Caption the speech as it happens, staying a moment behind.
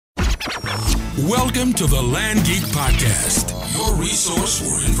Welcome to the Land Geek Podcast, your resource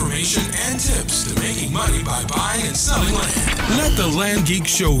for information and tips to making money by buying and selling land. Let the Land Geek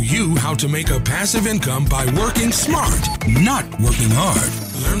show you how to make a passive income by working smart, not working hard.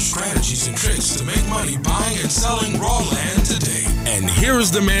 Learn strategies and tricks to make money buying and selling raw land today. And here's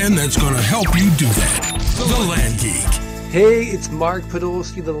the man that's going to help you do that, the Land Geek. Hey, it's Mark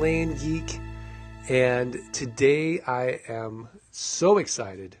Podolsky, the Land Geek, and today I am so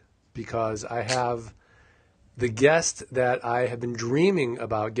excited because I have the guest that I have been dreaming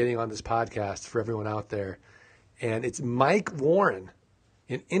about getting on this podcast for everyone out there, and it's Mike Warren,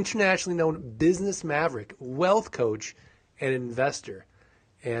 an internationally known business maverick, wealth coach, and investor.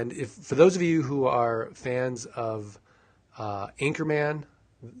 And for those of you who are fans of Anchorman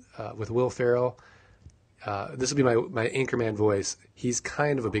with Will Ferrell, this will be my Anchorman voice. He's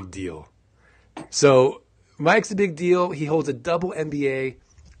kind of a big deal. So Mike's a big deal. He holds a double MBA.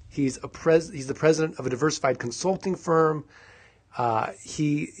 He's the president of a diversified consulting firm.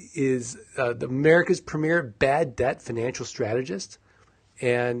 He is America's premier bad debt financial strategist.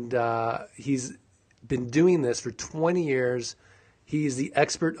 And he's been doing this for 20 years. He's the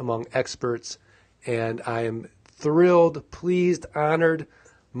expert among experts. And I am thrilled, pleased, honored.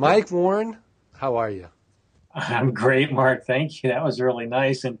 Mike Warren, how are you? I'm great, Mark. Thank you. That was really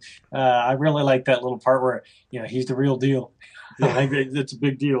nice. And I really like that little part where, he's the real deal. Yeah. I think that's a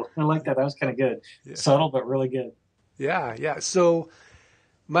big deal. I like that. That was kind of good. Yeah. Subtle, but really good. Yeah. So,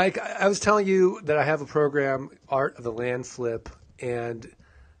 Mike, I was telling you that I have a program, Art of the Land Flip, and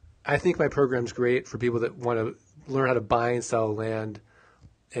I think my program's great for people that want to learn how to buy and sell land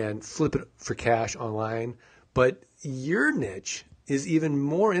and flip it for cash online. But your niche is even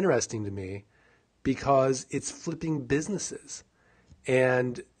more interesting to me because it's flipping businesses.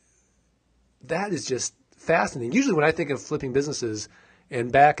 And that is just fascinating. Usually when I think of flipping businesses,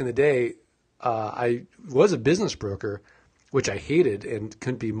 and back in the day, I was a business broker, which I hated and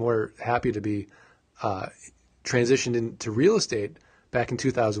couldn't be more happy to be transitioned into real estate back in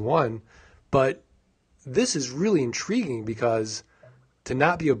 2001. But this is really intriguing because to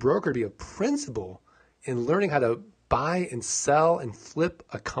not be a broker, to be a principal in learning how to buy and sell and flip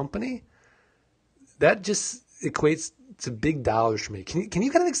a company, that just equates to big dollars for me. Can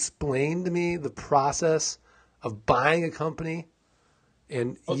you kind of explain to me the process of buying a company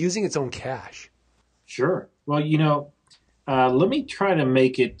and using its own cash? Sure. Well, let me try to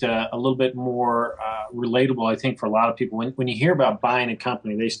make it a little bit more relatable, I think, for a lot of people. When you hear about buying a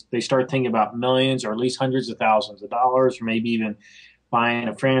company, they start thinking about millions or at least hundreds of thousands of dollars, or maybe even buying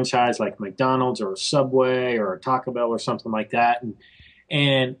a franchise like McDonald's or a Subway or a Taco Bell or something like that.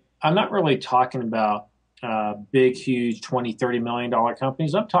 And I'm not really talking about big, huge $20, $30 million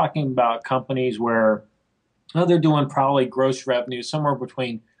companies. I'm talking about companies where they're doing probably gross revenue somewhere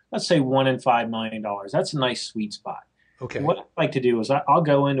between, let's say, $1 and $5 million. That's a nice sweet spot. Okay. What I'd like to do is I'll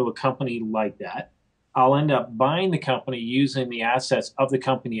go into a company like that. I'll end up buying the company using the assets of the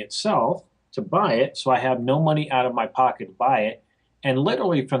company itself to buy it, so I have no money out of my pocket to buy it. And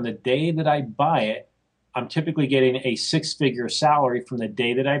literally from the day that I buy it, I'm typically getting a six-figure salary from the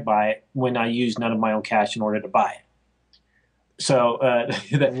day that I buy it when I use none of my own cash in order to buy it. So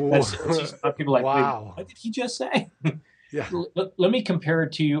that's people like, wow. What did he just say? Yeah. Let me compare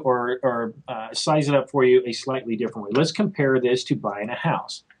it to you or size it up for you a slightly different way. Let's compare this to buying a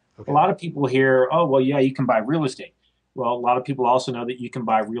house. Okay. A lot of people hear, oh, well, yeah, you can buy real estate. Well, a lot of people also know that you can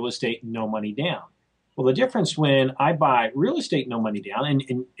buy real estate no money down. Well, the difference when I buy real estate no money down,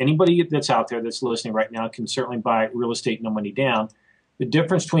 and anybody that's out there that's listening right now can certainly buy real estate no money down. The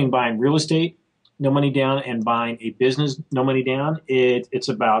difference between buying real estate no money down and buying a business no money down, it's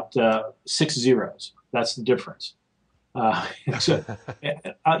about 6 zeros. That's the difference. Actually,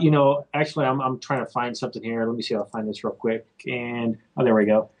 I'm trying to find something here. Let me see if I'll find this real quick. And there we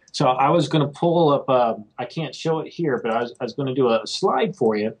go. So I was going to pull up. I can't show it here, but I was going to do a slide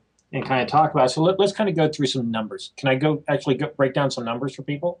for you and kind of talk about it. So let's kind of go through some numbers. Can I break down some numbers for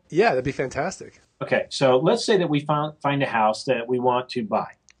people? Yeah, that'd be fantastic. Okay, so let's say that we find a house that we want to buy.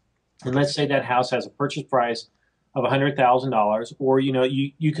 And let's say that house has a purchase price of $100,000, or,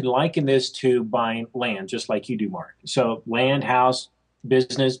 you can liken this to buying land, just like you do, Mark. So land, house,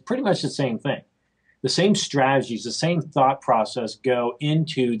 business, pretty much the same thing. The same strategies, the same thought process go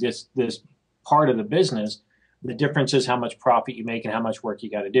into this part of the business. The difference is how much profit you make and how much work you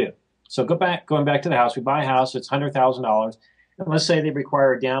got to do. So going back to the house, we buy a house, it's $100,000. And let's say they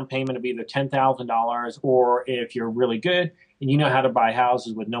require a down payment of either $10,000, or if you're really good and you know how to buy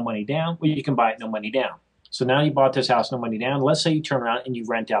houses with no money down, well, you can buy it no money down. So now you bought this house no money down. Let's say you turn around and you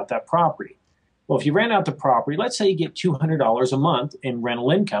rent out that property. Well, if you rent out the property, let's say you get $200 a month in rental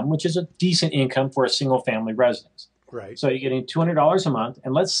income, which is a decent income for a single family residence. Right. So you're getting $200 a month.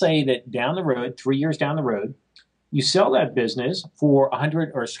 And let's say that down the road, 3 years down the road, you sell that business for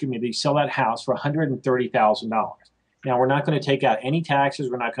you sell that house for $130,000. Now, we're not going to take out any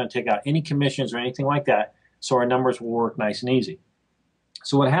taxes. We're not going to take out any commissions or anything like that. So our numbers will work nice and easy.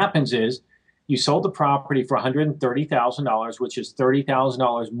 So what happens is you sold the property for $130,000, which is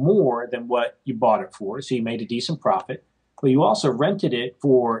 $30,000 more than what you bought it for. So you made a decent profit. But you also rented it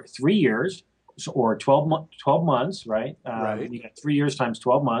for 3 years or 12 months, right? Right. You got 3 years times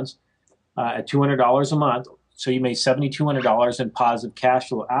 12 months at $200 a month. So you made $7,200 in positive cash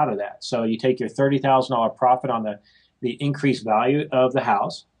flow out of that. So you take your $30,000 profit on the increased value of the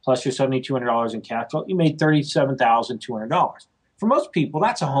house, plus your $7,200 in cash flow, you made $37,200. For most people,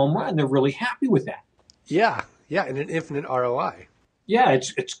 that's a home run. They're really happy with that. Yeah, and an infinite ROI. Yeah,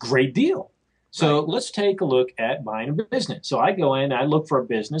 it's a great deal. So let's take a look at buying a business. So I go in, I look for a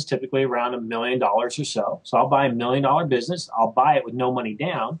business, typically around $1 million or so. So I'll buy $1 million business. I'll buy it with no money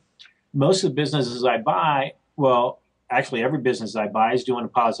down. Most of the businesses I buy, well, actually every business I buy is doing a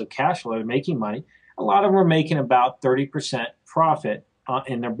positive cash flow and making money. A lot of them are making about 30% profit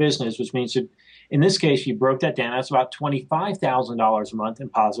in their business, which means that in this case, you broke that down, that's about $25,000 a month in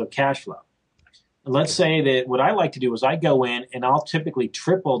positive cash flow. And let's say that what I like to do is I go in and I'll typically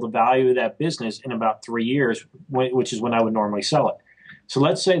triple the value of that business in about 3 years, which is when I would normally sell it. So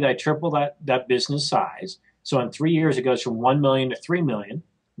let's say that I triple that business size. So in 3 years, it goes from $1 million to $3 million.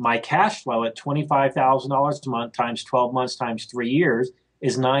 My cash flow at $25,000 a month times 12 months times 3 years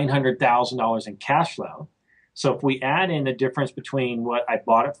is $900,000 in cash flow. So if we add in the difference between what I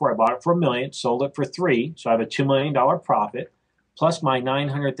bought it for $1 million, sold it for $3 million, so I have a $2 million profit, plus my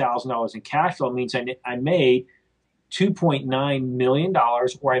 $900,000 in cash flow means I made $2.9 million,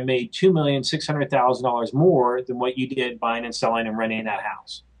 or I made $2,600,000 more than what you did buying and selling and renting that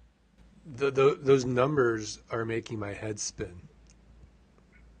house. Those numbers are making my head spin.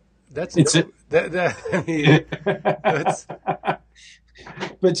 That's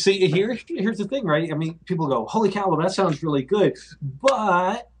But see, here's the thing, right? I mean, people go, holy cow, well, that sounds really good.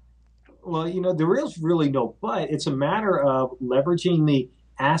 But, well, there is really no but. It's a matter of leveraging the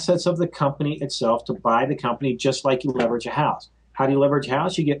assets of the company itself to buy the company, just like you leverage a house. How do you leverage a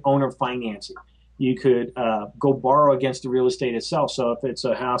house? You get owner financing. You could go borrow against the real estate itself. So if it's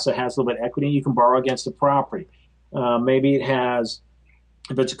a house that has a little bit of equity, you can borrow against the property. Maybe it has...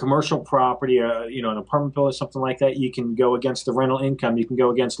 If it's a commercial property, an apartment building or something like that, you can go against the rental income. You can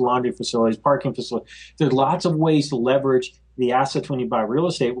go against laundry facilities, parking facilities. There's lots of ways to leverage the assets when you buy real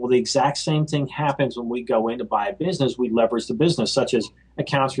estate. Well, the exact same thing happens when we go in to buy a business. We leverage the business, such as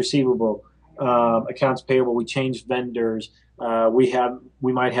accounts receivable, accounts payable. We change vendors. We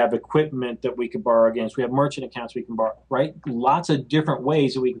might have equipment that we can borrow against. We have merchant accounts we can borrow, right? Lots of different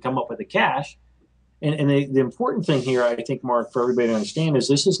ways that we can come up with the cash. And the important thing here, I think, Mark, for everybody to understand is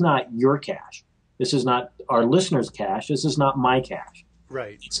this is not your cash. This is not our listeners' cash. This is not my cash.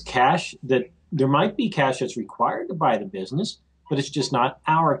 Right. It's cash that there might be cash that's required to buy the business, but it's just not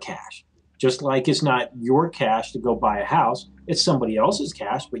our cash. Just like it's not your cash to go buy a house. It's somebody else's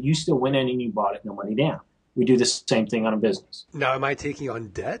cash, but you still went in and you bought it, no money down. We do the same thing on a business. Now, am I taking on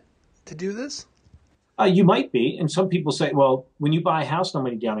debt to do this? You might be. And some people say, well, when you buy a house, no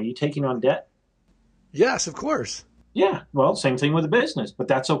money down, are you taking on debt? Yes, of course. Yeah, well, same thing with a business, but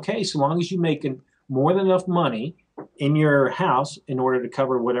that's okay so long as you make more than enough money in your house in order to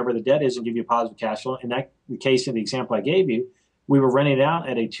cover whatever the debt is and give you a positive cash flow. In that case, in the example I gave you, we were renting it out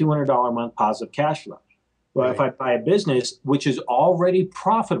at a $200 a month positive cash flow. Well, right. If I buy a business which is already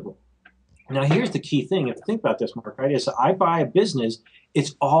profitable, now here's the key thing. If you think about this, Mark, right? Is I buy a business,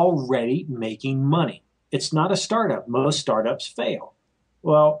 it's already making money. It's not a startup. Most startups fail.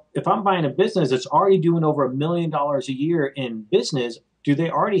 Well, if I'm buying a business that's already doing over $1 million a year in business, do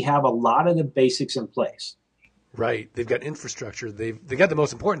they already have a lot of the basics in place? Right. They've got infrastructure. They've got the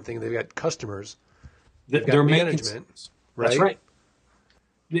most important thing. They've got customers. They've got They're management. Right? That's right.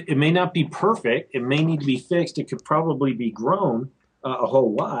 It may not be perfect. It may need to be fixed. It could probably be grown a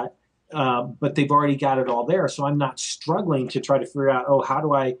whole lot, but they've already got it all there. So I'm not struggling to try to figure out, how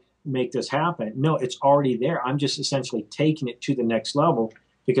do I make this happen? No, it's already there. I'm just essentially taking it to the next level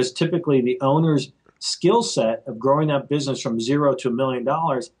because typically the owner's skill set of growing that business from $0 to $1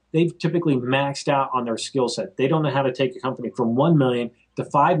 million, they've typically maxed out on their skill set. They don't know how to take a company from 1 million to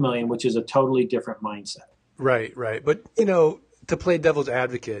 5 million, which is a totally different mindset. Right. But, to play devil's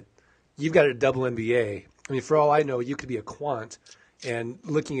advocate, you've got a double MBA. I mean, for all I know, you could be a quant and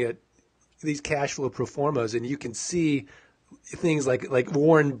looking at these cash flow pro formas, and you can see things like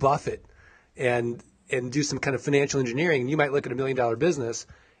Warren Buffett, and do some kind of financial engineering. And you might look at $1 million business,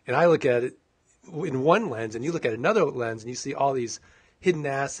 and I look at it in one lens, and you look at another lens, and you see all these hidden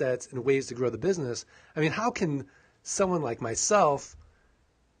assets and ways to grow the business. I mean, how can someone like myself,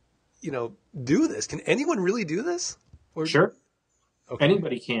 do this? Can anyone really do this? Or, sure. Okay.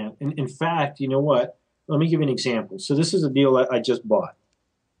 Anybody can. In fact, you know what? Let me give you an example. So this is a deal I just bought.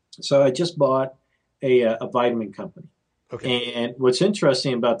 So I just bought a vitamin company. Okay. And what's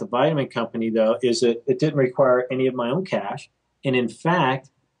interesting about the vitamin company, though, is that it didn't require any of my own cash. And in fact,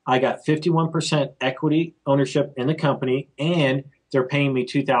 I got 51% equity ownership in the company, and they're paying me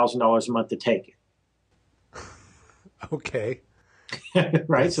 $2,000 a month to take it. Okay.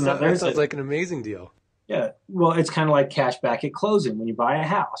 Right? So now that sounds like an amazing deal. Yeah. Well, it's kind of like cash back at closing when you buy a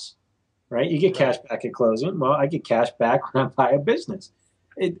house, right? You get cash back at closing. Well, I get cash back when I buy a business.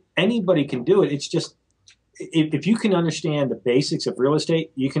 Anybody can do it. It's just, if you can understand the basics of real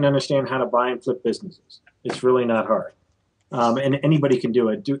estate, you can understand how to buy and flip businesses. It's really not hard. And anybody can do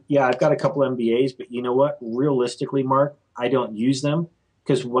it. I've got a couple MBAs, but you know what? Realistically, Mark, I don't use them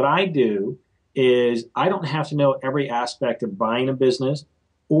because what I do is I don't have to know every aspect of buying a business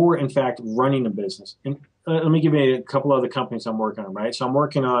or, in fact, running a business. And let me give you a couple other companies I'm working on, right? So I'm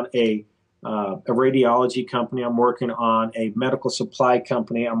working on a radiology company. I'm working on a medical supply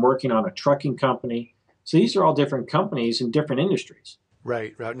company. I'm working on a trucking company. So these are all different companies in different industries.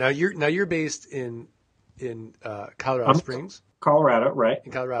 Right. Now you're based in Colorado Springs? Colorado, right.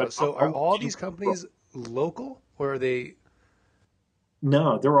 In Colorado. So are all these companies local, or are they?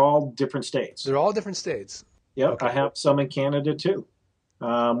 No, they're all different states. They're all different states. Yep. Okay. I have some in Canada too.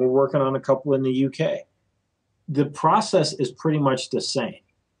 We're working on a couple in the UK. The process is pretty much the same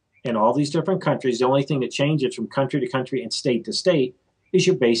in all these different countries. The only thing that changes from country to country and state to state is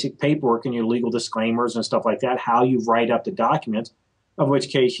your basic paperwork and your legal disclaimers and stuff like that, how you write up the documents, of which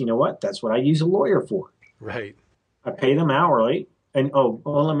case, you know what? That's what I use a lawyer for. Right. I pay them hourly. And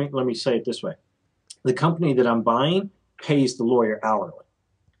let me say it this way. The company that I'm buying pays the lawyer hourly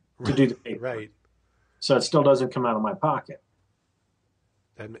to do the paperwork. Right. So it still doesn't come out of my pocket.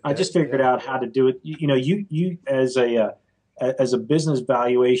 I just figured out how to do it. You as a business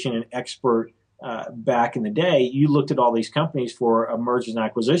valuation and expert back in the day, you looked at all these companies for a mergers and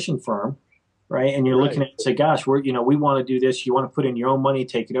acquisition firm, right? And you're looking at it and say, gosh, we want to do this. You want to put in your own money,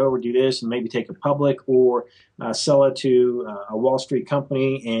 take it over, do this, and maybe take it public or sell it to a Wall Street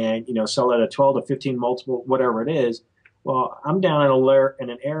company and, sell it at a 12 to 15 multiple, whatever it is. Well, I'm down in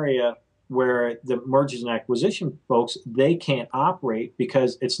an area where the mergers and acquisition folks, they can't operate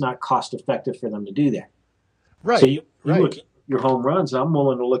because it's not cost effective for them to do that. Right. So you look at your home runs. I'm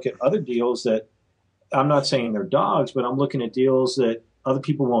willing to look at other deals that I'm not saying they're dogs, but I'm looking at deals that other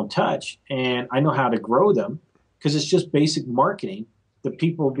people won't touch. And I know how to grow them because it's just basic marketing. The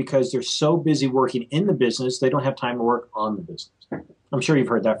people, because they're so busy working in the business, they don't have time to work on the business. I'm sure you've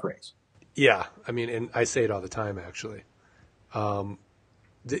heard that phrase. Yeah. I mean, and I say it all the time, actually.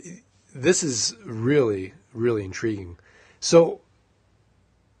 This is really, really intriguing. So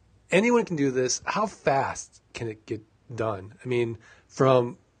anyone can do this. How fast can it get done? I mean,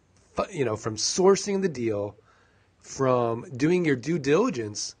 from sourcing the deal, from doing your due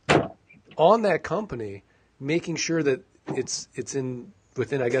diligence on that company, making sure that it's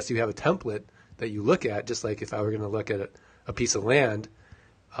within, I guess you have a template that you look at, just like if I were going to look at a piece of land,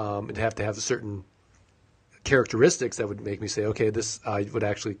 it'd have to have certain characteristics that would make me say, okay, this I would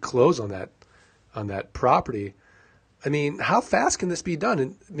actually close on that property. I mean, how fast can this be done?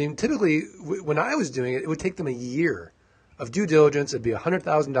 And I mean, typically when I was doing it, it would take them a year of due diligence. It'd be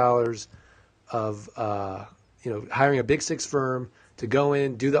 $100,000 of hiring a big six firm to go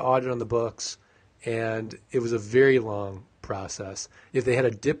in, do the audit on the books, and it was a very long process. If they had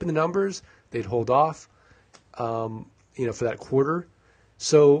a dip in the numbers, they'd hold off, for that quarter.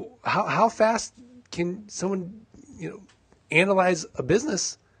 So how fast can someone, analyze a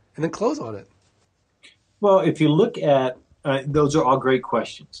business and then close on it? Well, if you look at, those are all great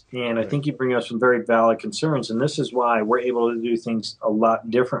questions. And I think you bring up some very valid concerns. And this is why we're able to do things a lot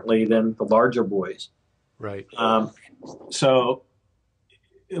differently than the larger boys. Right. So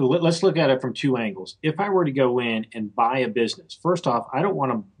let's look at it from two angles. If I were to go in and buy a business, first off, I don't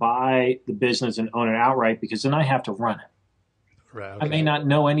want to buy the business and own it outright because then I have to run it. Right, okay. I may not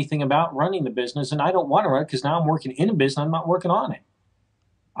know anything about running the business, and I don't want to run it because now I'm working in a business. I'm not working on it.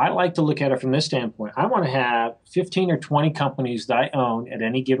 I like to look at it from this standpoint. I want to have 15 or 20 companies that I own at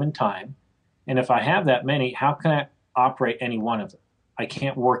any given time. And if I have that many, how can I operate any one of them? I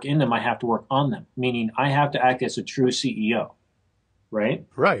can't work in them. I have to work on them, meaning I have to act as a true CEO, right?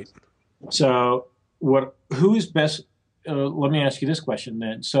 Right. So who's best let me ask you this question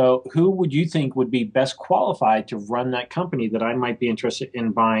then. So, who would you think would be best qualified to run that company that I might be interested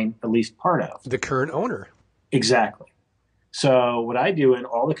in buying at least part of? The current owner. Exactly. So, what I do in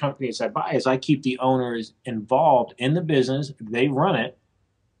all the companies I buy is I keep the owners involved in the business. They run it.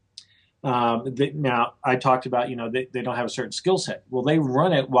 Now, I talked about, they don't have a certain skill set. Well, they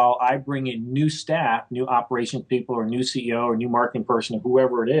run it while I bring in new staff, new operations people, or new CEO, or new marketing person, or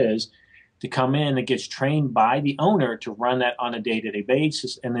whoever it is, to come in that gets trained by the owner to run that on a day-to-day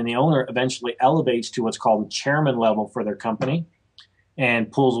basis. And then the owner eventually elevates to what's called the chairman level for their company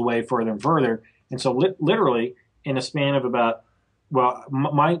and pulls away further and further. And so literally in a span of about,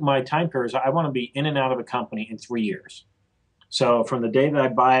 my time period is I want to be in and out of a company in 3 years. So from the day that I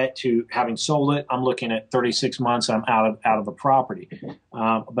buy it to having sold it, I'm looking at 36 months. I'm out of the property,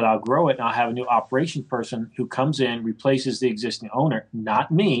 but I'll grow it and I'll have a new operations person who comes in, replaces the existing owner,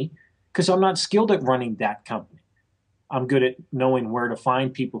 not me, because I'm not skilled at running that company. I'm good at knowing where to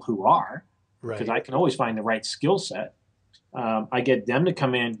find people who are, because I can always find the right skill set. I get them to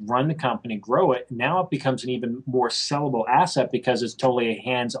come in, run the company, grow it. Now it becomes an even more sellable asset because it's totally a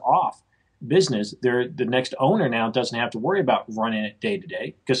hands-off business. The next owner now doesn't have to worry about running it day to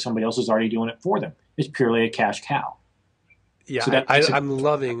day because somebody else is already doing it for them. It's purely a cash cow. Yeah, so I'm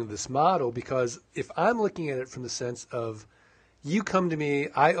loving this model because if I'm looking at it from the sense of you come to me,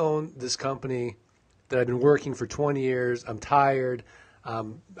 I own this company that I've been working for 20 years. I'm tired.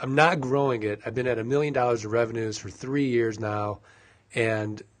 I'm not growing it. I've been at $1 million of revenues for 3 years now.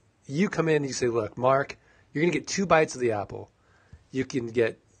 And you come in and you say, look, Mark, you're going to get 2 bites of the apple. You can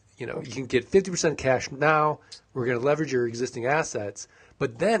get 50% cash now. We're going to leverage your existing assets.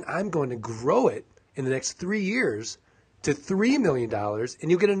 But then I'm going to grow it in the next 3 years to $3 million.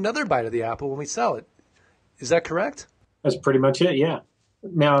 And you'll get another bite of the apple when we sell it. Is that correct? That's pretty much it, yeah.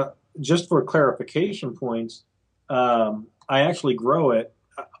 Now, just for clarification points, I actually grow it.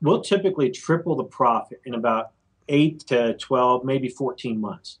 We'll typically triple the profit in about 8 to 12, maybe 14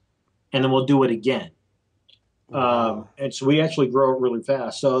 months. And then we'll do it again. Wow. And so we actually grow it really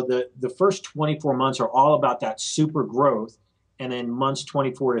fast. So the first 24 months are all about that super growth. And then months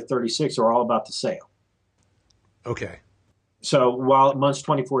 24 to 36 are all about the sale. Okay. So while months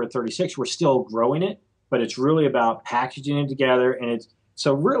 24 to 36, we're still growing it, but it's really about packaging it together. And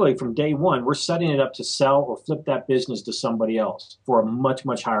so really from day one, we're setting it up to sell or flip that business to somebody else for a much,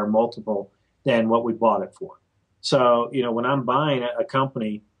 much higher multiple than what we bought it for. So, when I'm buying a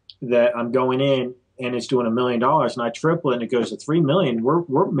company that I'm going in and it's doing $1 million and I triple it and it goes to 3 million,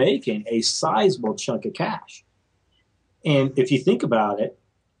 we're making a sizable chunk of cash. And if you think about it,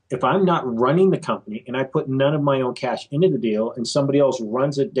 if I'm not running the company and I put none of my own cash into the deal and somebody else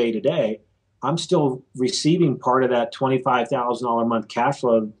runs it day to day, I'm still receiving part of that $25,000 a month cash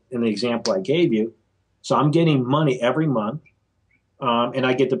flow in the example I gave you. So I'm getting money every month, and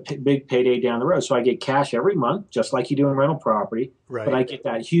I get the big payday down the road. So I get cash every month, just like you do in rental property. Right. But I get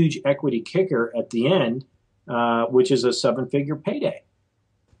that huge equity kicker at the end, which is a 7-figure payday.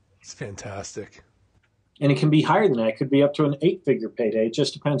 It's fantastic. And it can be higher than that. It could be up to an 8-figure payday. It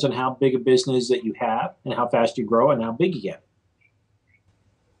just depends on how big a business that you have and how fast you grow and how big you get.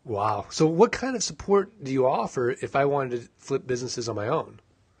 Wow. So what kind of support do you offer if I wanted to flip businesses on my own?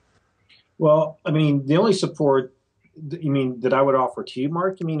 Well, I mean, the only support that I would offer to you,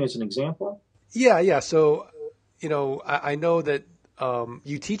 Mark, as an example? Yeah. So, I know that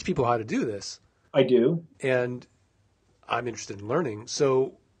you teach people how to do this. I do. And I'm interested in learning.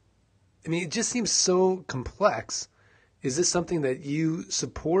 So, it just seems so complex. Is this something that you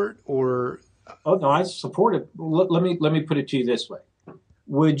support or? Oh, no, I support it. Let me put it to you this way.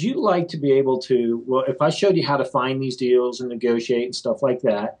 Would you like to be able to, if I showed you how to find these deals and negotiate and stuff like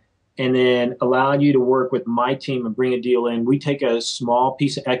that, and then allow you to work with my team and bring a deal in, we take a small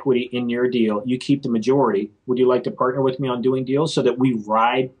piece of equity in your deal, you keep the majority. Would you like to partner with me on doing deals so that we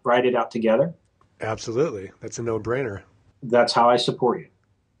ride it out together? Absolutely. That's a no-brainer. That's how I support you.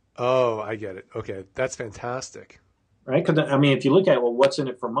 Oh, I get it. Okay. That's fantastic. Right? Because, if you look at it, what's in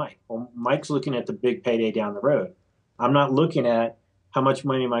it for Mike? Well, Mike's looking at the big payday down the road. I'm not looking at how much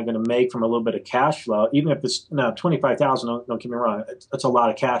money am I going to make from a little bit of cash flow, even if it's now $25,000. Don't get me wrong; it's a lot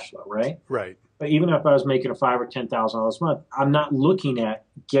of cash flow, right? Right. But even if I was making a $5,000 or $10,000 a month, I'm not looking at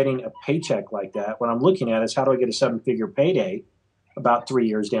getting a paycheck like that. What I'm looking at is how do I get a 7-figure payday about 3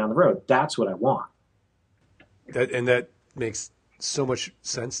 years down the road? That's what I want. That makes so much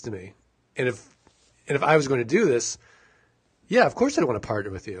sense to me. And if I was going to do this, yeah, of course I'd want to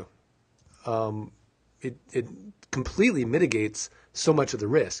partner with you. It completely mitigates so much of the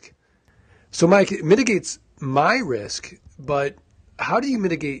risk. So, Mike, it mitigates my risk, but how do you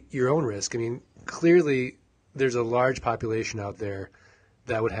mitigate your own risk? Clearly there's a large population out there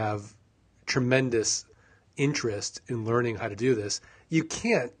that would have tremendous interest in learning how to do this. You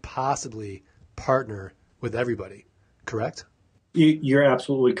can't possibly partner with everybody, correct? You're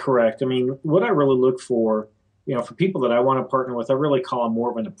absolutely correct. I mean, what I really look for, for people that I want to partner with, I really call them more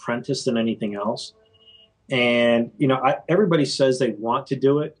of an apprentice than anything else. And, everybody says they want to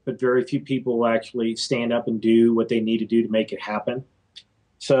do it, but very few people will actually stand up and do what they need to do to make it happen.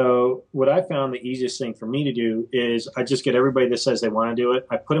 So what I found the easiest thing for me to do is I just get everybody that says they want to do it.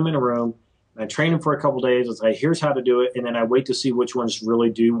 I put them in a room. I train them for a couple of days. I say, here's how to do it. And then I wait to see which ones really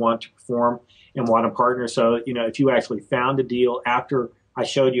do want to perform and want to partner. So, if you actually found a deal after I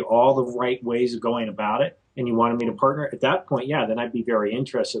showed you all the right ways of going about it and you wanted me to partner at that point, yeah, then I'd be very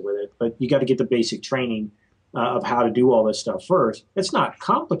interested with it. But you got to get the basic training of how to do all this stuff first. It's not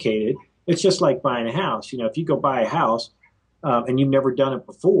complicated. It's just like buying a house. If you go buy a house and you've never done it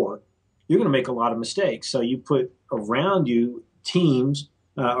before, you're going to make a lot of mistakes. So you put around you teams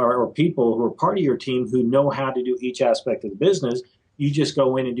or people who are part of your team who know how to do each aspect of the business. You just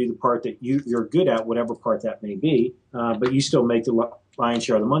go in and do the part that you're good at, whatever part that may be, but you still make the lion's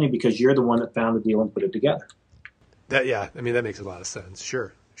share of the money because you're the one that found the deal and put it together. That makes a lot of sense.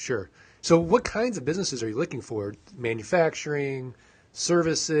 Sure. So what kinds of businesses are you looking for? Manufacturing,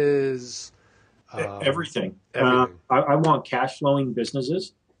 services? Everything. I want cash flowing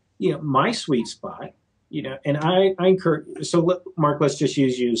businesses. My sweet spot, and I encourage, so Mark, let's just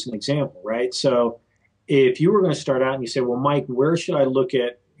use you as an example, right? So if you were going to start out and you say, well, Mike, where should I look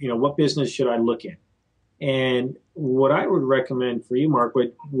at, what business should I look in? And what I would recommend for you, Mark,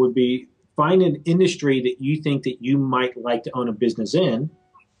 would be find an industry that you think that you might like to own a business in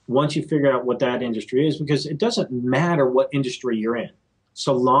once you figure out what that industry is, because it doesn't matter what industry you're in,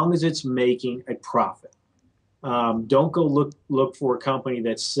 so long as it's making a profit. Don't go look for a company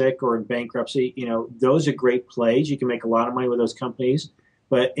that's sick or in bankruptcy. Those are great plays. You can make a lot of money with those companies.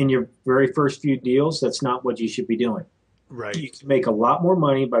 But in your very first few deals, that's not what you should be doing. Right. You can make a lot more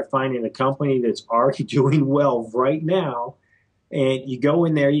money by finding a company that's already doing well right now. And you go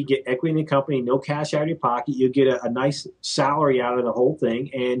in there, you get equity in the company, no cash out of your pocket. You get a nice salary out of the whole thing,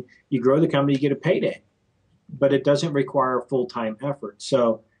 and you grow the company, you get a payday. But it doesn't require a full-time effort.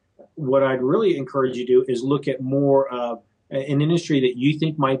 So what I'd really encourage you to do is look at more of an industry that you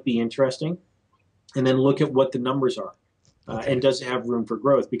think might be interesting, and then look at what the numbers are. Okay. And does it have room for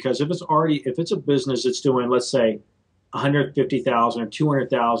growth? Because if it's a business that's doing, let's say, $150,000 or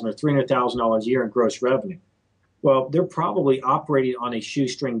 $200,000 or $300,000 a year in gross revenue, well, they're probably operating on a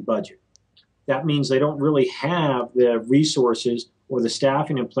shoestring budget. That means they don't really have the resources or the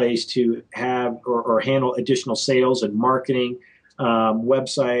staffing in place to have or handle additional sales and marketing,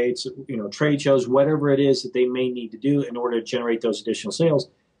 websites, trade shows, whatever it is that they may need to do in order to generate those additional sales.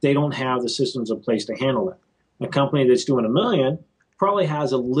 They don't have the systems in place to handle it. A company that's doing $1 million probably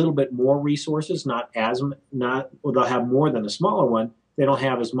has a little bit more resources, they'll have more than a smaller one. They don't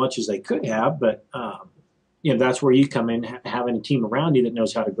have as much as they could have, but that's where you come in, having a team around you that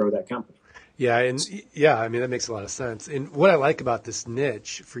knows how to grow that company. That makes a lot of sense. And what I like about this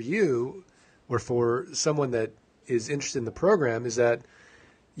niche for you, or for someone that is interested in the program, is that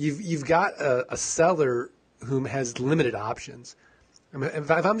you've got a seller who has limited options. I mean,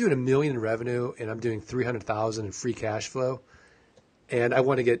 if I'm doing $1 million in revenue and I'm doing $300,000 in free cash flow, and I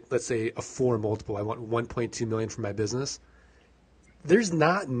want to get, let's say, a 4 multiple, I want $1.2 million for my business. There's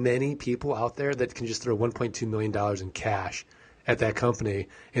not many people out there that can just throw $1.2 million in cash at that company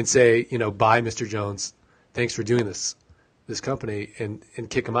and say, bye, Mr. Jones, thanks for doing this company, and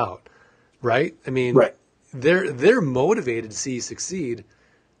kick them out, right? I mean, right. They're motivated to see you succeed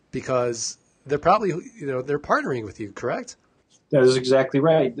because they're probably, they're partnering with you, correct? That is exactly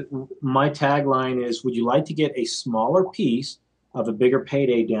right. My tagline is, would you like to get a smaller piece of a bigger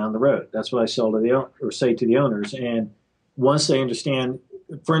payday down the road? That's what I say to the owners. And once they understand,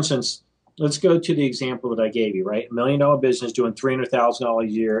 for instance, let's go to the example that I gave you, right? $1 million business doing $300,000 a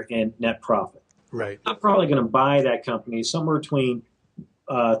year in net profit. Right. I'm probably going to buy that company somewhere between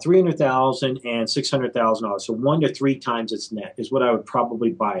 $300,000 and $600,000. So 1 to 3 times its net is what I would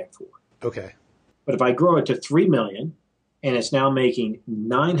probably buy it for. Okay. But if I grow it to $3 million, and it's now making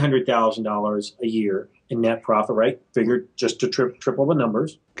 $900,000 a year in net profit, right? Figure just to triple the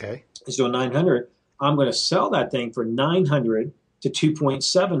numbers. Okay. It's doing 900. I'm going to sell that thing for 900 to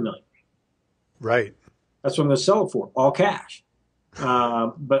 2.7 million. Right. That's what I'm going to sell it for, all cash.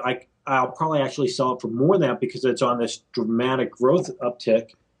 But I'll probably actually sell it for more than that because it's on this dramatic growth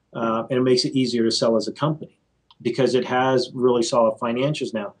uptick, and it makes it easier to sell as a company because it has really solid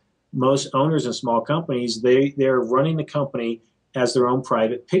financials now. Most owners in small companies, they're running the company as their own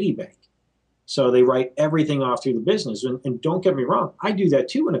private piggy bank. So they write everything off through the business. And don't get me wrong, I do that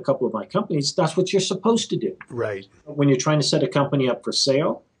too in a couple of my companies. That's what you're supposed to do. Right. When you're trying to set a company up for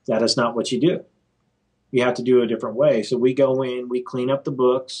sale, that is not what you do. You have to do it a different way. So we go in, we clean up the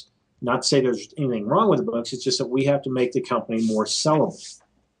books. Not to say there's anything wrong with the books. It's just that we have to make the company more sellable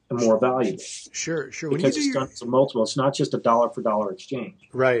and more valuable. Sure. Because it's done as a multiple. It's not just a dollar for dollar exchange.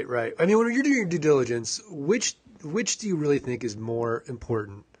 Right. I mean, when you're doing your due diligence, which do you really think is more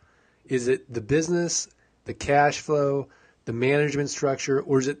important? Is it the business, the cash flow, the management structure,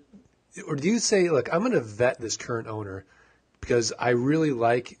 or do you say, look, I'm going to vet this current owner because I really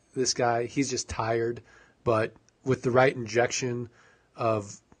like this guy. He's just tired, but with the right injection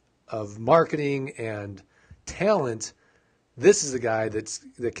of marketing and talent, this is the guy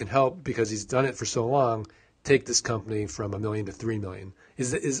that can help because he's done it for so long. Take this company from $1 million to $3 million.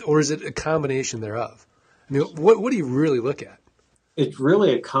 Is it a combination thereof? I mean, what do you really look at? It's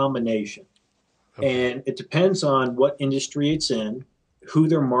really a combination, and it depends on what industry it's in, who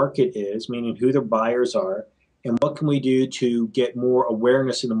their market is, meaning who their buyers are, and what can we do to get more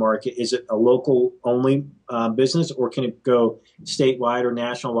awareness in the market. Is it a local only business, or can it go statewide or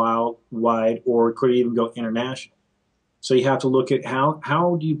national wide, or could it even go international? So you have to look at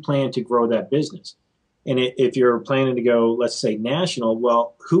how do you plan to grow that business? And if you're planning to go, let's say national,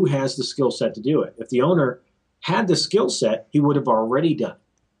 well, who has the skill set to do it? If the owner had the skill set, he would have already done it.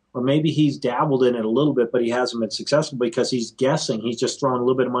 Or maybe he's dabbled in it a little bit, but he hasn't been successful because he's guessing. He's just throwing a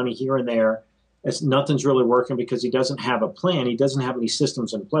little bit of money here and there. Nothing's really working because he doesn't have a plan. He doesn't have any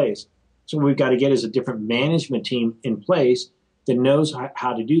systems in place. So what we've got to get is a different management team in place that knows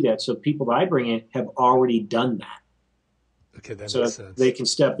how to do that. So people that I bring in have already done that. Okay, that so makes sense. They can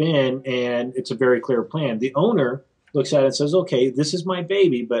step in, and it's a very clear plan. The owner looks at it and says, okay, this is my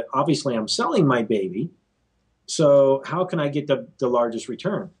baby, but obviously I'm selling my baby. So how can I get the largest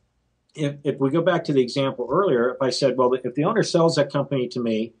return? If we go back to the example earlier, if I said, well, if the owner sells that company to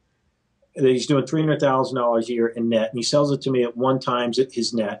me, that he's doing $300,000 a year in net, and he sells it to me at 1 times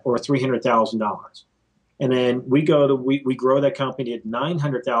his net, or $300,000. And then we grow that company at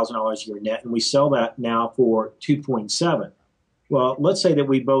 $900,000 a year net, and we sell that now for 2.7. Well, let's say that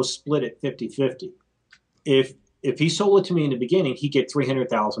we both split it 50-50. If he sold it to me in the beginning, he'd get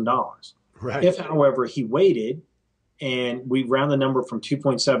 $300,000. Right. If, however, he waited, and we round the number from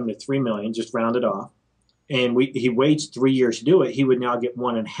 2.7 to 3 million, just round it off, and he waits 3 years to do it, he would now get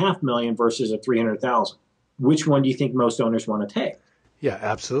 $1.5 million versus a 300,000. Which one do you think most owners want to take? Yeah,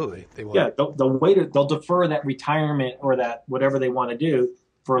 absolutely. They want. Yeah, they'll wait. They'll defer that retirement or that whatever they want to do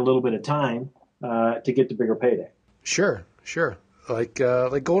for a little bit of time to get the bigger payday. Sure. Like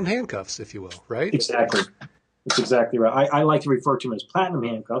golden handcuffs, if you will, right? Exactly. That's exactly right. I like to refer to them as platinum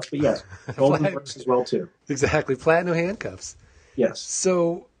handcuffs, but yes, golden works as well too. Exactly, platinum handcuffs. Yes.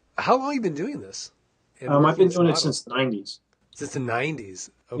 So, how long have you been doing this? I've been doing it since the 90s. Since the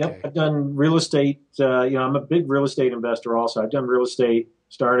 90s. Okay. Yep. I've done real estate. I'm a big real estate investor also. I've done real estate,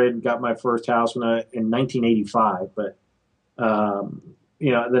 got my first house in 1985. But,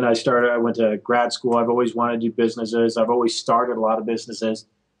 then I went to grad school. I've always wanted to do businesses. I've always started a lot of businesses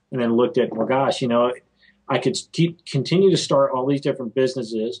and then looked at, well, gosh, I could continue to start all these different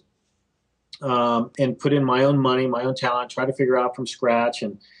businesses and put in my own money, my own talent, try to figure out from scratch.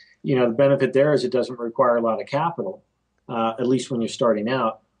 And, the benefit there is it doesn't require a lot of capital. At least when you're starting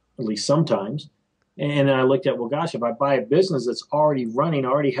out, at least sometimes. And then I looked at, well, gosh, if I buy a business that's already running,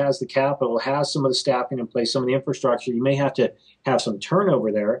 already has the capital, has some of the staffing in place, some of the infrastructure, you may have to have some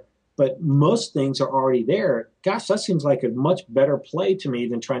turnover there, but most things are already there. Gosh, that seems like a much better play to me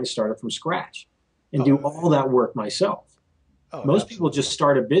than trying to start it from scratch and do all that work myself. Most people just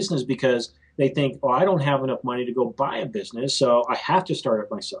start a business because they think, oh, I don't have enough money to go buy a business, so I have to start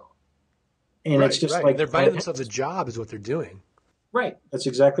it myself. And it's just like they're buying themselves a job is what they're doing. Right. That's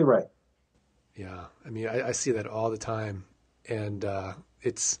exactly right. Yeah. I mean, I see that all the time. And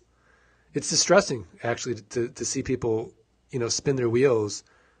it's distressing, actually, to see people, spin their wheels.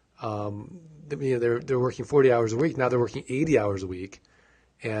 They're working 40 hours a week. Now they're working 80 hours a week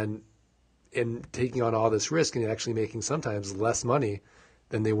and taking on all this risk and actually making sometimes less money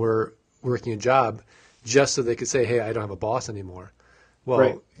than they were working a job just so they could say, hey, I don't have a boss anymore.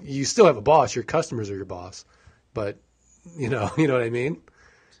 Well, You still have a boss. Your customers are your boss, but you know what I mean?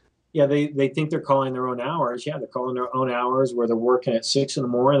 Yeah, they think they're calling their own hours. Yeah, they're calling their own hours where they're working at 6 in the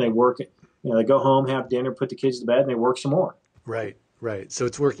morning. They work, they go home, have dinner, put the kids to bed, and they work some more. Right. So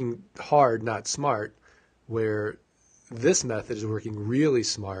it's working hard, not smart, where this method is working really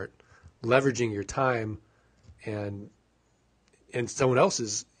smart, leveraging your time and someone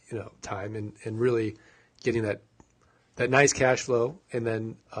else's, time and really getting that that nice cash flow, and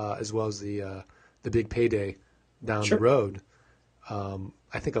then as well as the big payday down Sure. the road.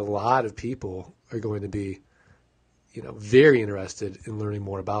 I think a lot of people are going to be, very interested in learning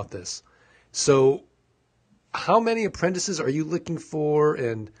more about this. So, how many apprentices are you looking for,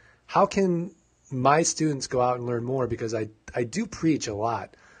 and how can my students go out and learn more? Because I do preach a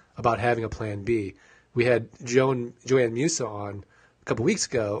lot about having a plan B. We had Joanne Musa on a couple weeks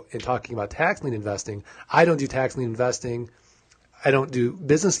ago and talking about tax lien investing. I don't do tax lien investing. I don't do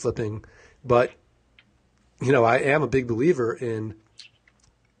business flipping, but I am a big believer in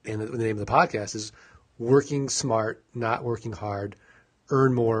the name of the podcast is working smart, not working hard,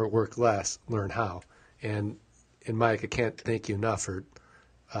 earn more, work less, learn how. And Mike, I can't thank you enough for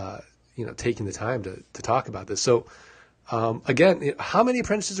taking the time to talk about this. So again, how many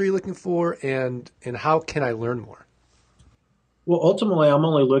apprentices are you looking for, and how can I learn more? Well, ultimately, I'm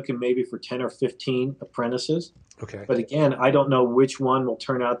only looking maybe for 10 or 15 apprentices. Okay. But again, I don't know which one will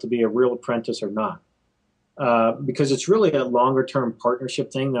turn out to be a real apprentice or not. Because it's really a longer term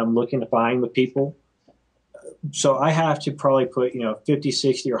partnership thing that I'm looking to find with people. So I have to probably put, 50,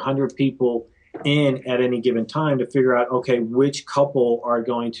 60 or 100 people in at any given time to figure out, okay, which couple are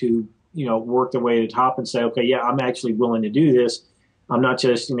going to, work their way to the top and say, okay, yeah, I'm actually willing to do this. I'm not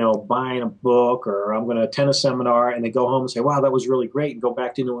just, buying a book, or I'm going to attend a seminar and then go home and say, wow, that was really great, and go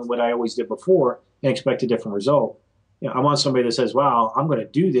back to doing what I always did before and expect a different result. I want somebody that says, wow, I'm going to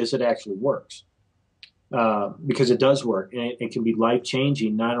do this. It actually works. Because it does work, and it can be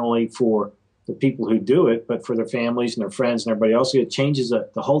life-changing, not only for the people who do it, but for their families and their friends and everybody else. It changes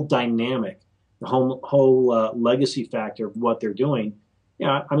the whole dynamic, the whole legacy factor of what they're doing.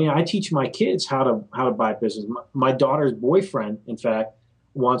 I teach my kids how to buy business. My daughter's boyfriend, in fact,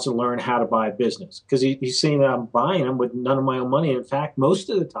 wants to learn how to buy a business because he's seeing that I'm buying them with none of my own money. In fact, most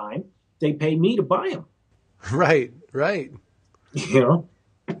of the time, they pay me to buy them. Right.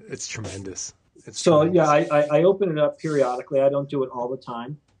 It's tremendous. I open it up periodically. I don't do it all the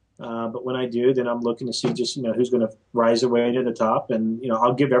time. But when I do, then I'm looking to see just, who's going to rise their way to the top. And,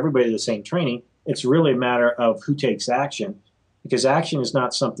 I'll give everybody the same training. It's really a matter of who takes action, because action is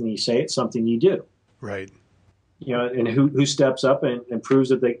not something you say, it's something you do. Right. And who steps up and proves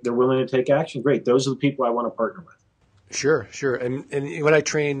that they're willing to take action. Great. Those are the people I want to partner with. Sure. And when I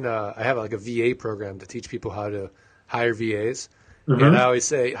train, I have like a VA program to teach people how to hire VAs. Mm-hmm. And I always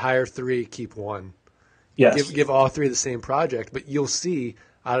say, hire 3, keep 1. Yes. Give all 3 the same project, but you'll see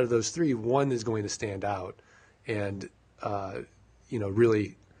out of those 3, 1 is going to stand out, and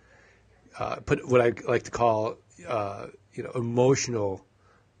really put what I like to call emotional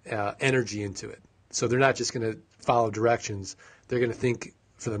energy into it. So they're not just going to follow directions; they're going to think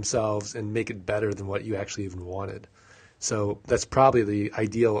for themselves and make it better than what you actually even wanted. So that's probably the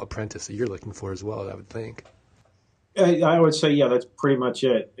ideal apprentice that you're looking for as well, I would think. I would say, yeah, that's pretty much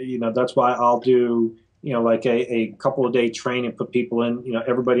it. That's why I'll do, like a couple of day training, put people in,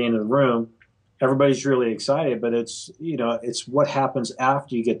 everybody into the room. Everybody's really excited, but it's what happens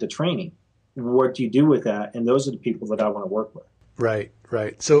after you get the training. What do you do with that? And those are the people that I want to work with. Right.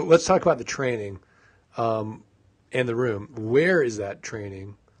 So let's talk about the training and the room. Where is that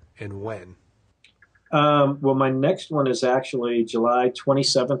training and when? Well, my next one is actually July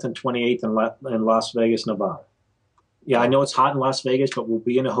 27th and 28th in Las Vegas, Nevada. Yeah, I know it's hot in Las Vegas, but we'll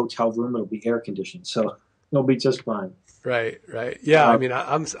be in a hotel room. It'll be air conditioned, so it'll be just fine. Right. Yeah,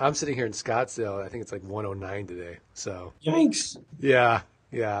 I'm sitting here in Scottsdale. I think it's like 109 today. So yikes. Yeah.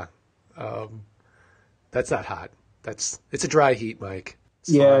 That's not hot. It's a dry heat, Mike.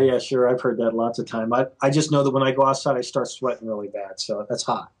 Yeah, sure. I've heard that lots of time. I just know that when I go outside, I start sweating really bad. So that's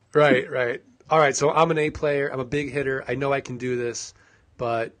hot. Right. All right. So I'm an A player. I'm a big hitter. I know I can do this,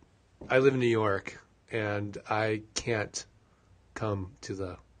 but I live in New York and I can't come to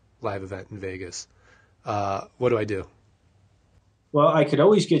the live event in Vegas. What do I do? Well, I could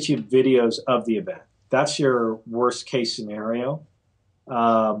always get you videos of the event. That's your worst case scenario.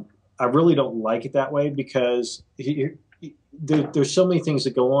 I really don't like it that way because there's so many things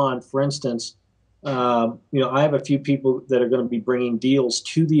that go on. For instance, I have a few people that are going to be bringing deals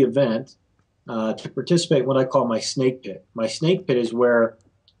to the event to participate in what I call my snake pit. My snake pit is where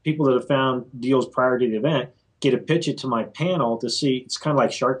people that have found deals prior to the event get a pitch it to my panel to see. It's kind of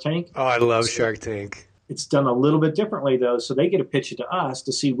like Shark Tank. Oh, I love Shark Tank. It's done a little bit differently, though, so they get to pitch it to us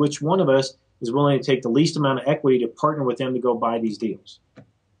to see which one of us is willing to take the least amount of equity to partner with them to go buy these deals.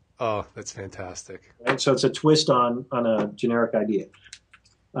 Oh, that's fantastic. And so it's a twist on a generic idea.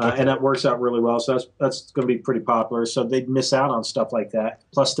 And that works out really well. So that's going to be pretty popular. So they'd miss out on stuff like that.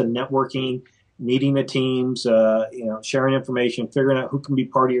 Plus the networking, meeting the teams, sharing information, figuring out who can be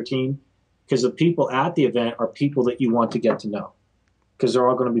part of your team. because the people at the event are people that you want to get to know, because they're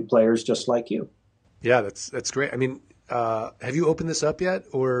all going to be players just like you. Yeah, that's great. I mean, have you opened this up yet,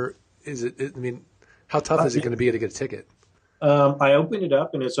 or is it? I mean, how tough is it going to be to get a ticket? I opened it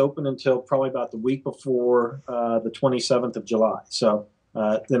up, and it's open until probably about the week before the 27th of July. So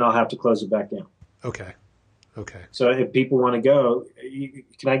then I'll have to close it back down. Okay. So if people want to go,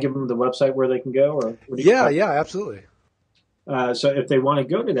 can I give them the website where they can go? Or yeah, absolutely. So if they want to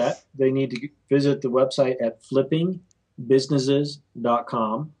go to that, they need to visit the website at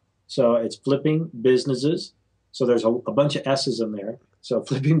flippingbusinesses.com. So it's Flipping Businesses. So there's a bunch of S's in there. So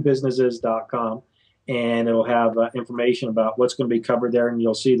flippingbusinesses.com. And it'll have information about what's going to be covered there. And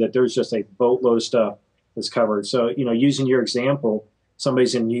you'll see that there's just a boatload of stuff that's covered. So, using your example,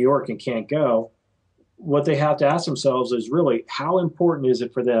 somebody's in New York and can't go. What they have to ask themselves is really, how important is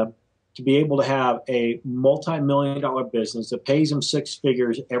it for them to be able to have a multi-million-dollar business that pays them six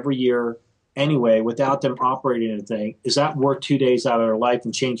figures every year anyway without them operating anything? Is that worth 2 days out of their life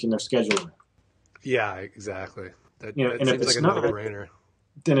and changing their schedule? Yeah, exactly. That and seems like a no-brainer.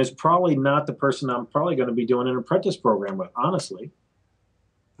 Then it's probably not the person I'm probably going to be doing an apprentice program with, honestly.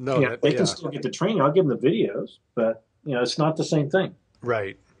 No, they can still get the training. I'll give them the videos, but it's not the same thing.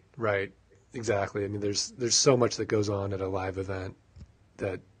 Right. Exactly. I mean, there's so much that goes on at a live event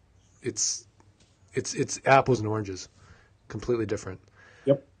that it's apples and oranges, completely different.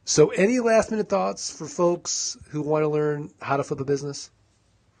 Yep. So any last minute thoughts for folks who want to learn how to flip a business?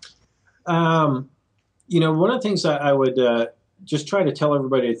 One of the things I would just try to tell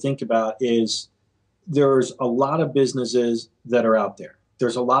everybody to think about is there's a lot of businesses that are out there.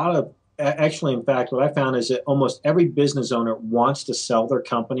 There's a lot of, actually, in fact, what I found is that almost every business owner wants to sell their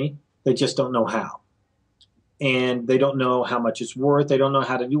company. They just don't know how. And they don't know how much it's worth. They don't know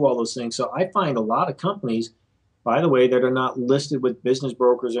how to do all those things. So I find a lot of companies, by the way, that are not listed with business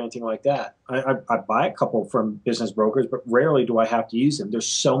brokers or anything like that. I buy a couple from business brokers, but rarely do I have to use them. There's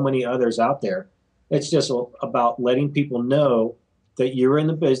so many others out there. It's just about letting people know that you're in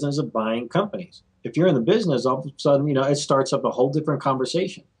the business of buying companies. If you're in the business, all of a sudden, it starts up a whole different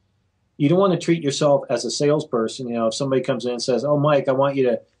conversation. You don't want to treat yourself as a salesperson. If somebody comes in and says, "Oh, Mike, I want you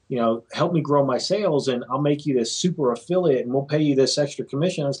to, help me grow my sales, and I'll make you this super affiliate, and we'll pay you this extra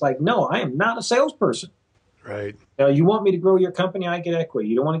commission." It's like, no, I am not a salesperson. Right. You want me to grow your company, I get equity.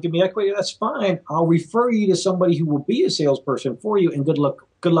 You don't want to give me equity, that's fine. I'll refer you to somebody who will be a salesperson for you, and good luck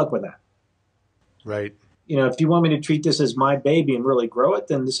with that. Right. If you want me to treat this as my baby and really grow it,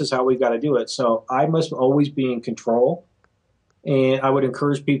 then this is how we got to do it. So I must always be in control. And I would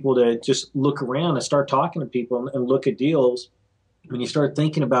encourage people to just look around and start talking to people and look at deals. When you start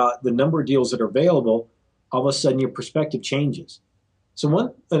thinking about the number of deals that are available, all of a sudden your perspective changes.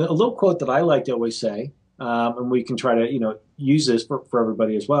 So a little quote that I like to always say, and we can try to use this for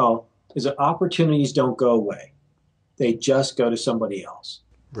everybody as well, is that opportunities don't go away. They just go to somebody else.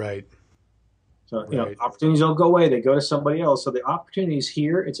 Right. So, opportunities don't go away. They go to somebody else. So the opportunity is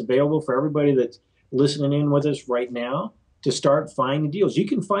here. It's available for everybody that's listening in with us right now to start finding deals. You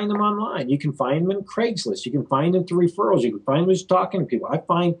can find them online. You can find them in Craigslist. You can find them through referrals. You can find them just talking to people. I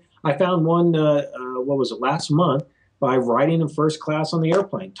found one, last month by riding in first class on the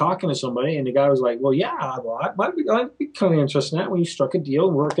airplane, talking to somebody. And the guy was like, well, yeah, I'd be kind of interested in that when you struck a deal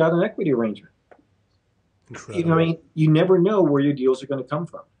and worked out an equity arrangement. Incredible. You never know where your deals are going to come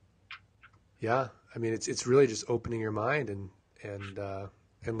from. Yeah, I mean, it's really just opening your mind and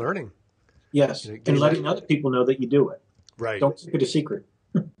learning. Yes, and letting other people know that you do it. Right. Don't keep it a secret.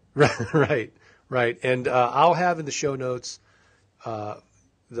 Right. And I'll have in the show notes the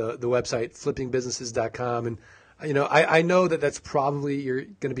website flippingbusinesses.com, and I know that's probably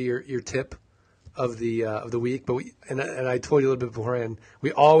going to be your tip of the week, but and I told you a little bit beforehand,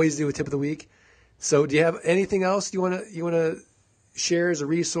 we always do a tip of the week. So do you have anything else you want to share as a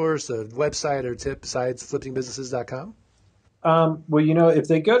resource, a website or tip besides flippingbusinesses.com? If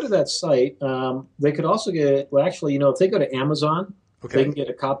they go to that site, they could also get, if they go to Amazon, they can get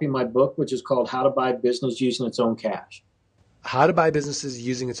a copy of my book, which is called How to Buy Business Using Its Own Cash. How to Buy Businesses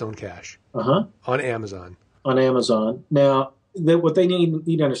Using Its Own Cash. Uh-huh. On Amazon. On Amazon. Now, what they need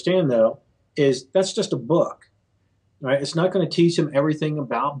to understand, though, is that's just a book. Right? It's not going to teach them everything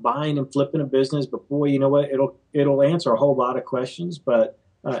about buying and flipping a business, but boy, you know what? It'll answer a whole lot of questions, but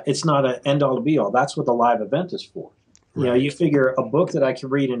it's not an end-all to be-all. That's what the live event is for. Right. You figure a book that I can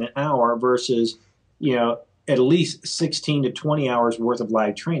read in an hour versus, at least 16 to 20 hours worth of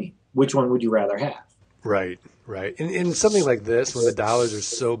live training. Which one would you rather have? Right. In something like this, when the dollars are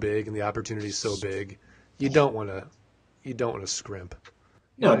so big and the opportunity is so big, you don't want to scrimp.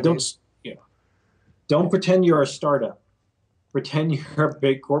 No, don't pretend you're a startup. pretend you're a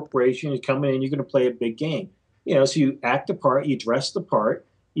big corporation. You come in and you're going to play a big game. So you act the part, you dress the part.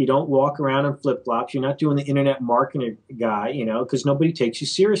 You don't walk around in flip-flops. You're not doing the internet marketing guy, because nobody takes you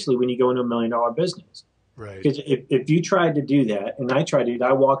seriously when you go into $1 million business. Right. Because if you tried to do that, and I tried to do that,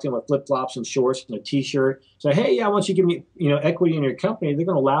 I walked in with flip-flops and shorts and a T-shirt, say, hey, yeah, I want you to give me, equity in your company, they're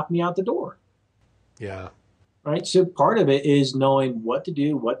going to laugh me out the door. Yeah. Right? So part of it is knowing what to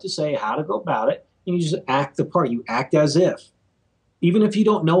do, what to say, how to go about it, and you just act the part. You act as if. Even if you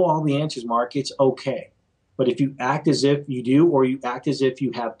don't know all the answers, Mark, it's okay. But if you act as if you do, or you act as if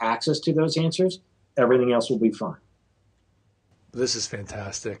you have access to those answers, everything else will be fine. This is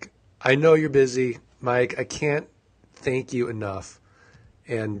fantastic. I know you're busy, Mike. I can't thank you enough,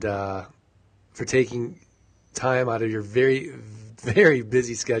 and for taking time out of your very, very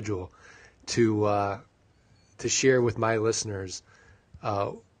busy schedule to share with my listeners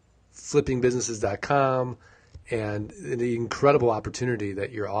flippingbusinesses.com and the incredible opportunity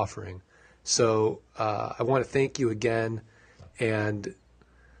that you're offering. So I want to thank you again, and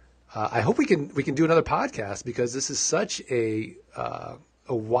I hope we can do another podcast, because this is such a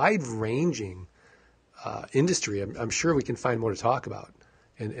wide-ranging industry. I'm sure we can find more to talk about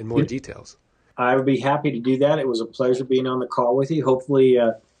and more details. I would be happy to do that. It was a pleasure being on the call with you. Hopefully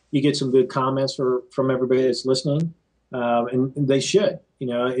you get some good comments from everybody that's listening, and they should.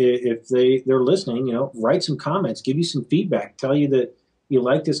 If they're listening, write some comments, give you some feedback, tell you that you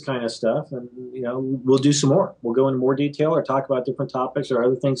like this kind of stuff, and we'll do some more. We'll go into more detail or talk about different topics or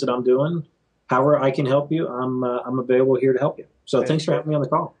other things that I'm doing. However I can help you, I'm available here to help you. So thanks for having me on the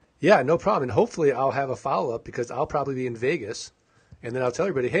call. Yeah, no problem. And hopefully I'll have a follow-up, because I'll probably be in Vegas, and then I'll tell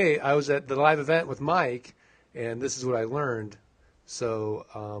everybody, hey, I was at the live event with Mike, and this is what I learned. So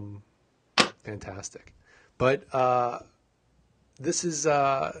fantastic. But this is,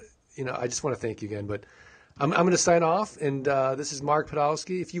 I just want to thank you again. But I'm going to sign off, and this is Mark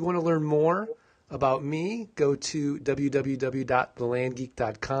Podolsky. If you want to learn more about me, go to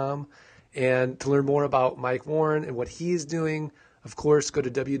www.thelandgeek.com. And to learn more about Mike Warren and what he is doing, of course, go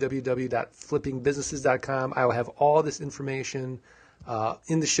to www.flippingbusinesses.com. I will have all this information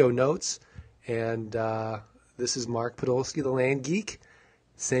in the show notes. And this is Mark Podolsky, the Land Geek,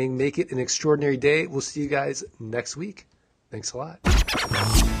 saying make it an extraordinary day. We'll see you guys next week. Thanks a lot.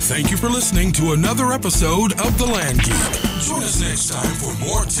 Thank you for listening to another episode of The Land Geek. Join us next time for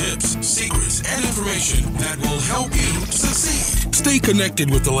more tips, secrets, and information that will help you succeed. Stay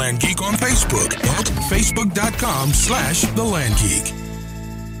connected with The Land Geek on Facebook at facebook.com/The Land Geek.